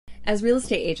As real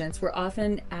estate agents, we're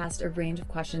often asked a range of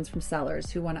questions from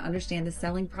sellers who want to understand the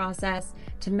selling process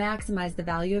to maximize the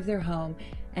value of their home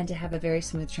and to have a very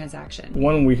smooth transaction.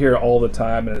 One we hear all the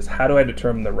time is, how do I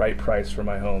determine the right price for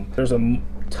my home? There's a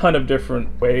ton of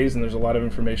different ways and there's a lot of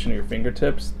information at your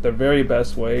fingertips. The very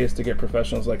best way is to get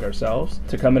professionals like ourselves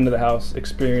to come into the house,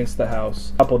 experience the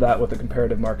house, couple that with a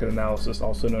comparative market analysis,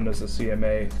 also known as a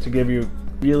CMA, to give you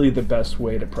really the best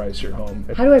way to price your home.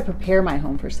 How do I prepare my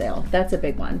home for sale? That's a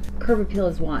big one. Curb appeal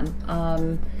is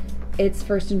one. It's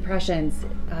first impressions.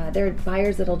 There are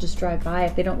buyers that'll just drive by.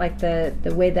 If they don't like the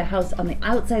way the house on the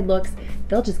outside looks,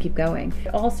 they'll just keep going.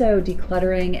 Also,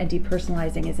 decluttering and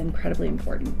depersonalizing is incredibly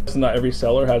important. So not every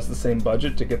seller has the same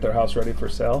budget to get their house ready for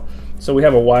sale. So we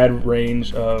have a wide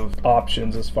range of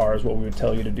options as far as what we would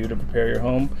tell you to do to prepare your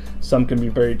home. Some can be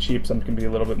very cheap, some can be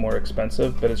a little bit more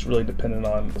expensive, but it's really dependent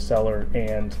on the seller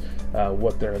and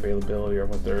what their availability or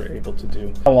what they're able to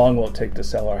do. How long will it take to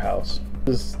sell our house?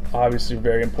 This is obviously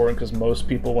very important because most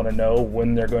people want to know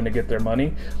when they're going to get their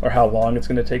money or how long it's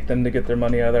going to take them to get their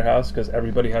money out of their house, because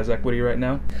everybody has equity right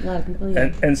now. A lot of people,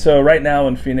 yeah. And so right now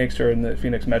in Phoenix or in the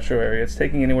Phoenix metro area, it's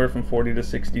taking anywhere from 40 to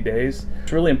 60 days.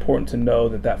 It's really important to know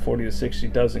that that 40 to 60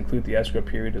 does include the escrow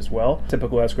period as well.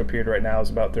 Typical escrow period right now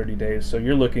is about 30 days. So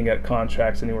you're looking at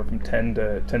contracts anywhere from 10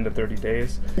 to 30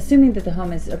 days. Assuming that the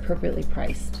home is appropriately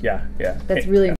priced. Yeah. That's really important.